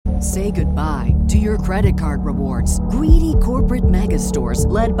Say goodbye to your credit card rewards. Greedy corporate mega stores,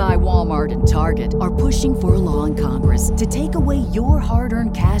 led by Walmart and Target, are pushing for a law in Congress to take away your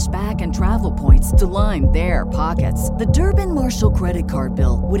hard-earned cash back and travel points to line their pockets. The Durbin-Marshall credit card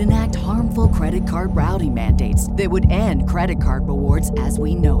bill would enact harmful credit card routing mandates that would end credit card rewards as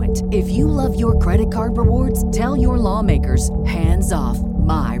we know it. If you love your credit card rewards, tell your lawmakers, hands off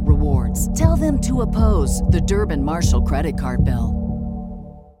my rewards. Tell them to oppose the Durbin-Marshall credit card bill.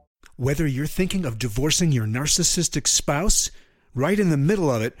 Whether you're thinking of divorcing your narcissistic spouse, right in the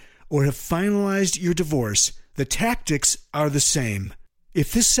middle of it, or have finalized your divorce, the tactics are the same.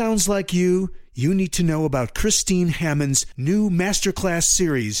 If this sounds like you need to know about Christine Hammond's new masterclass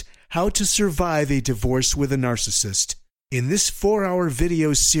series, How to Survive a Divorce with a Narcissist. In this 4-hour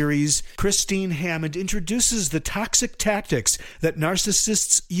video series, Christine Hammond introduces the toxic tactics that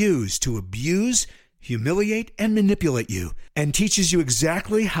narcissists use to abuse, humiliate, and manipulate you, and teaches you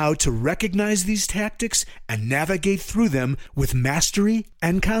exactly how to recognize these tactics and navigate through them with mastery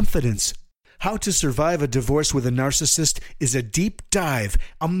and confidence. How to Survive a Divorce with a Narcissist is a deep dive,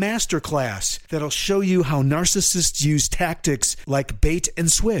 a masterclass that'll show you how narcissists use tactics like bait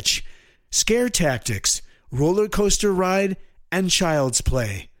and switch, scare tactics, roller coaster ride, and child's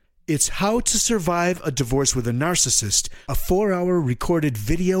play. It's How to Survive a Divorce with a Narcissist, a 4-hour recorded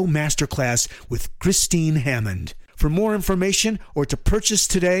video masterclass with Christine Hammond. For more information or to purchase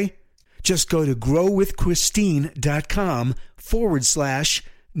today, just go to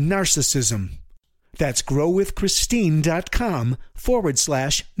growwithchristine.com/narcissism. That's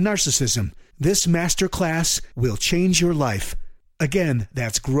growwithchristine.com/narcissism. This masterclass will change your life. Again,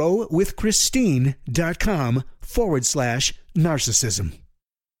 that's growwithchristine.com/narcissism.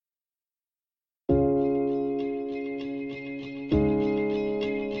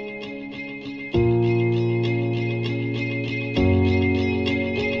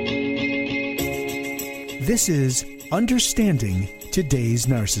 This is Understanding Today's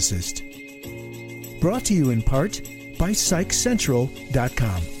Narcissist. Brought to you in part by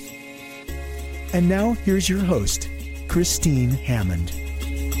PsychCentral.com. And now here's your host, Christine Hammond.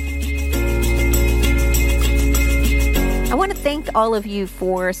 I want to thank all of you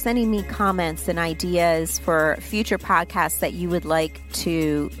for sending me comments and ideas for future podcasts that you would like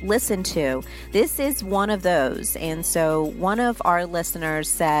to listen to. This is one of those. And so one of our listeners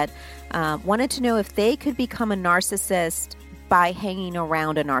said, wanted to know if they could become a narcissist by hanging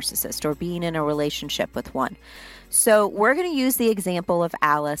around a narcissist or being in a relationship with one. So we're going to use the example of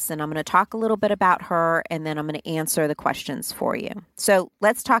Alice, and I'm going to talk a little bit about her, and then I'm going to answer the questions for you. So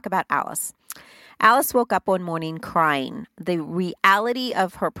let's talk about Alice. Alice woke up one morning crying. The reality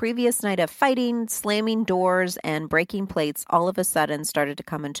of her previous night of fighting, slamming doors, and breaking plates all of a sudden started to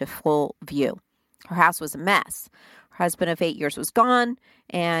come into full view. Her house was a mess. Her husband of 8 years was gone,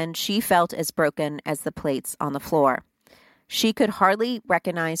 and she felt as broken as the plates on the floor. She could hardly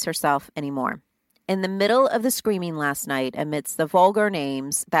recognize herself anymore. In the middle of the screaming last night, amidst the vulgar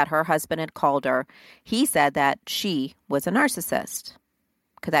names that her husband had called her, he said that she was a narcissist.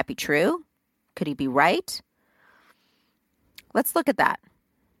 Could that be true? Could he be right? Let's look at that.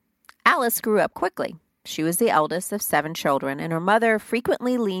 Alice grew up quickly. She was the eldest of 7 children, and her mother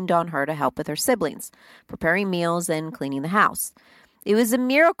frequently leaned on her to help with her siblings, preparing meals and cleaning the house. It was a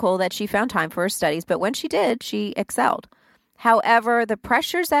miracle that she found time for her studies, but when she did, she excelled. However, the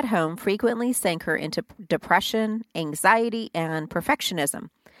pressures at home frequently sank her into depression, anxiety, and perfectionism.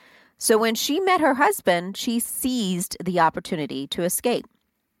 So when she met her husband, she seized the opportunity to escape.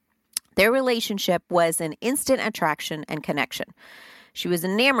 Their relationship was an instant attraction and connection. She was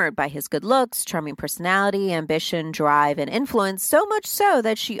enamored by his good looks, charming personality, ambition, drive, and influence, so much so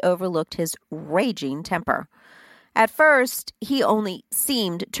that she overlooked his raging temper. At first, he only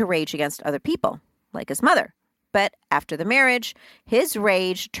seemed to rage against other people, like his mother. But after the marriage, his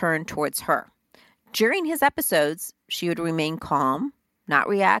rage turned towards her. During his episodes, she would remain calm, not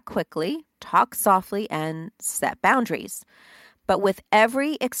react quickly, talk softly, and set boundaries. But with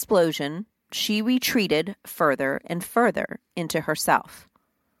every explosion, she retreated further and further into herself.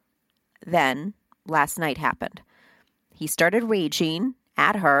 Then, last night happened. He started raging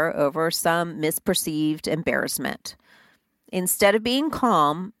at her over some misperceived embarrassment. Instead of being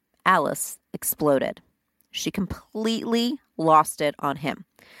calm, Alice exploded. She completely lost it on him.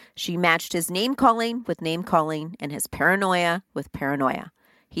 She matched his name-calling with name-calling and his paranoia with paranoia.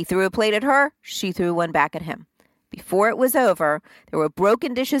 He threw a plate at her, she threw one back at him. Before it was over, there were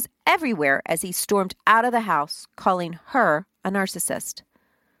broken dishes everywhere as he stormed out of the house, calling her a narcissist.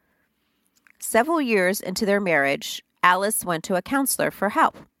 Several years into their marriage, Alice went to a counselor for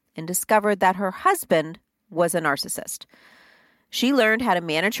help and discovered that her husband was a narcissist. She learned how to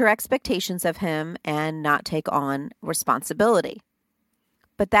manage her expectations of him and not take on responsibility.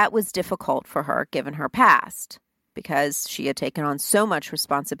 But that was difficult for her given her past, because she had taken on so much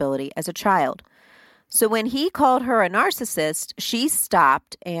responsibility as a child. So when he called her a narcissist, she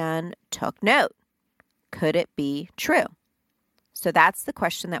stopped and took note. Could it be true? So that's the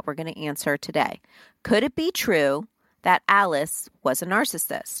question that we're going to answer today. Could it be true that Alice was a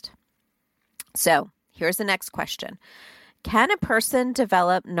narcissist? So here's the next question. Can a person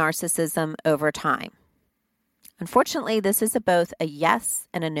develop narcissism over time? Unfortunately, this is both a yes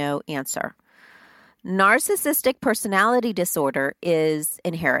and a no answer. Narcissistic personality disorder is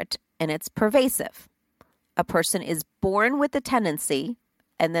inherent and it's pervasive. A person is born with the tendency,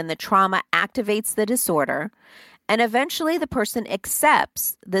 and then the trauma activates the disorder, and eventually the person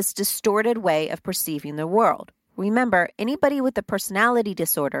accepts this distorted way of perceiving the world. Remember, anybody with a personality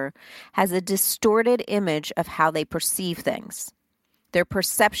disorder has a distorted image of how they perceive things. Their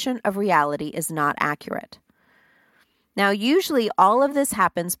perception of reality is not accurate. Now, usually all of this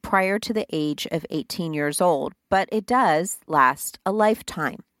happens prior to the age of 18 years old, but it does last a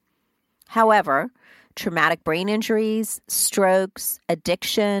lifetime. However, traumatic brain injuries, strokes,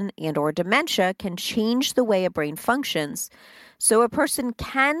 addiction, and/or dementia can change the way a brain functions, so a person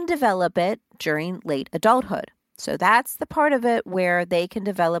can develop it during late adulthood. So that's the part of it where they can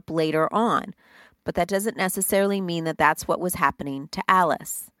develop later on, but that doesn't necessarily mean that that's what was happening to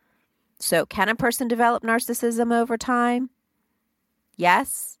Alice. So can a person develop narcissism over time?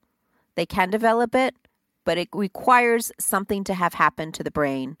 Yes, they can develop it, but it requires something to have happened to the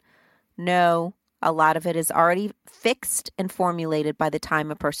brain. No, a lot of it is already fixed and formulated by the time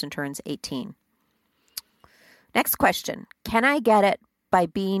a person turns 18. Next question. Can I get it by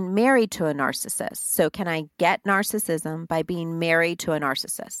being married to a narcissist? So can I get narcissism by being married to a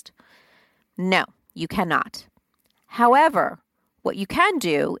narcissist? No, you cannot. However, what you can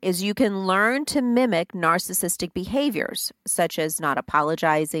do is you can learn to mimic narcissistic behaviors, such as not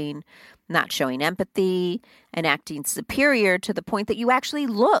apologizing, not showing empathy, and acting superior to the point that you actually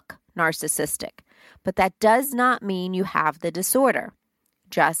look narcissistic. But that does not mean you have the disorder,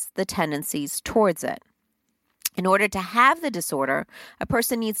 just the tendencies towards it. In order to have the disorder, a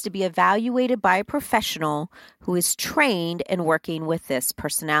person needs to be evaluated by a professional who is trained in working with this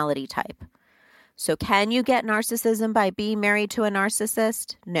personality type. So can you get narcissism by being married to a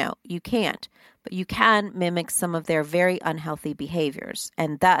narcissist? No, you can't. But you can mimic some of their very unhealthy behaviors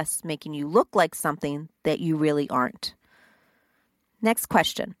and thus making you look like something that you really aren't. Next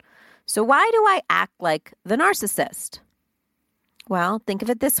question. So why do I act like the narcissist? Well, think of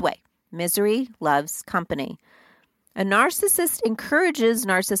it this way. Misery loves company. A narcissist encourages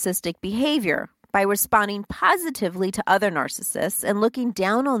narcissistic behavior by responding positively to other narcissists and looking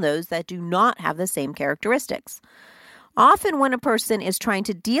down on those that do not have the same characteristics. Often when a person is trying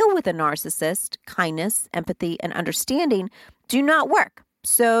to deal with a narcissist, kindness, empathy, and understanding do not work.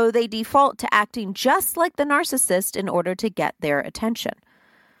 So they default to acting just like the narcissist in order to get their attention.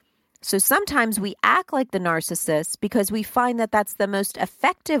 So sometimes we act like the narcissist because we find that that's the most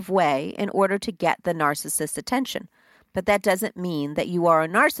effective way in order to get the narcissist's attention. But that doesn't mean that you are a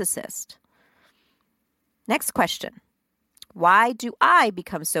narcissist. Next question. Why do I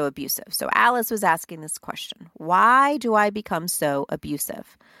become so abusive? So Alice was asking this question. Why do I become so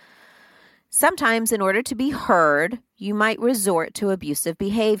abusive? Sometimes in order to be heard, you might resort to abusive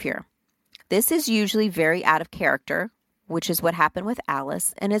behavior. This is usually very out of character, which is what happened with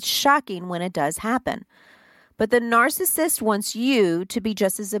Alice, and it's shocking when it does happen. But the narcissist wants you to be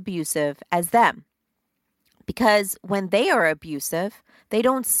just as abusive as them. Because when they are abusive, they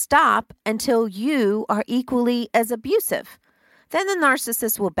don't stop until you are equally as abusive. Then the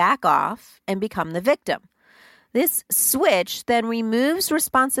narcissist will back off and become the victim. This switch then removes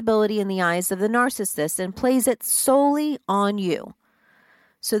responsibility in the eyes of the narcissist and plays it solely on you.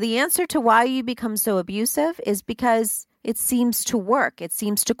 So the answer to why you become so abusive is because it seems to work. It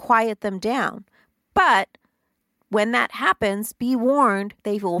seems to quiet them down. But when that happens, be warned,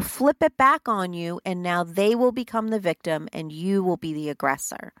 they will flip it back on you, and now they will become the victim and you will be the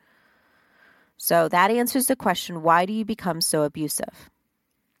aggressor. So that answers the question, why do you become so abusive?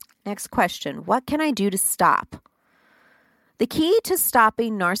 Next question, what can I do to stop? The key to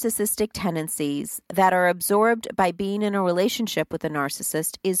stopping narcissistic tendencies that are absorbed by being in a relationship with a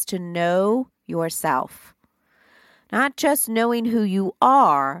narcissist is to know yourself. Not just knowing who you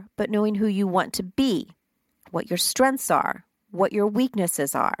are, but knowing who you want to be, what your strengths are, what your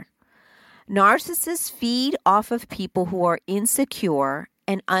weaknesses are. Narcissists feed off of people who are insecure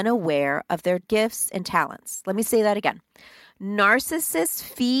and unaware of their gifts and talents. Let me say that again. Narcissists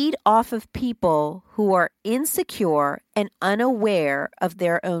feed off of people who are insecure and unaware of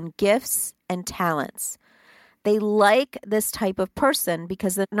their own gifts and talents. They like this type of person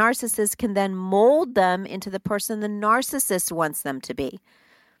because the narcissist can then mold them into the person the narcissist wants them to be.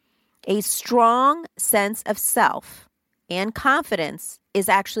 A strong sense of self and confidence is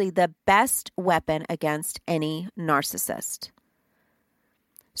actually the best weapon against any narcissist.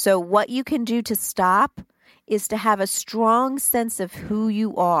 So what you can do to stop is to have a strong sense of who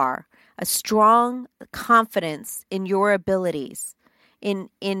you are, a strong confidence in your abilities, in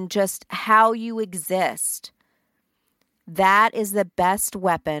just how you exist. That is the best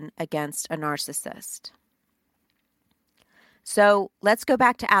weapon against a narcissist. So let's go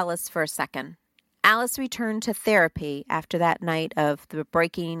back to Alice for a second. Alice returned to therapy after that night of the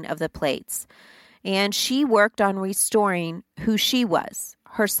breaking of the plates, and she worked on restoring who she was,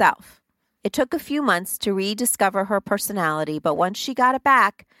 herself. It took a few months to rediscover her personality, but once she got it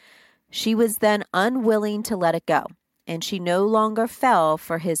back, she was then unwilling to let it go, and she no longer fell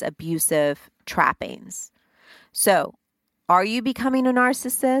for his abusive trappings. So, are you becoming a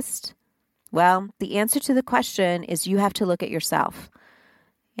narcissist? Well, the answer to the question is you have to look at yourself.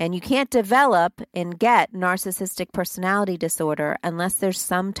 And you can't develop and get narcissistic personality disorder unless there's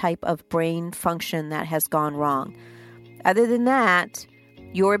some type of brain function that has gone wrong. Other than that,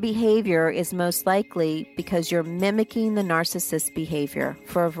 your behavior is most likely because you're mimicking the narcissist's behavior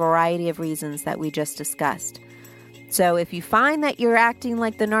for a variety of reasons that we just discussed. So if you find that you're acting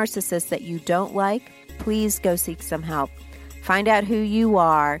like the narcissist that you don't like, please go seek some help. Find out who you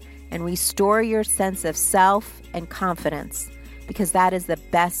are and restore your sense of self and confidence, because that is the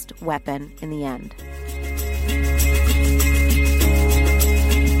best weapon in the end.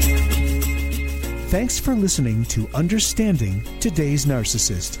 Thanks for listening to Understanding Today's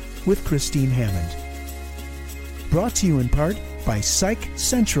Narcissist with Christine Hammond. Brought to you in part by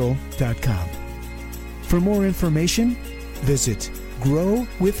PsychCentral.com. For more information, visit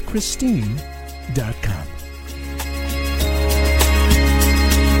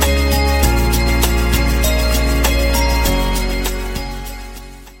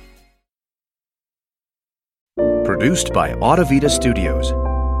Produced by Audavita Studios.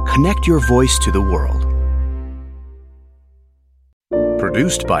 Connect your voice to the world.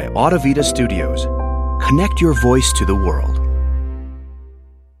 Produced by Audavita Studios. Connect your voice to the world.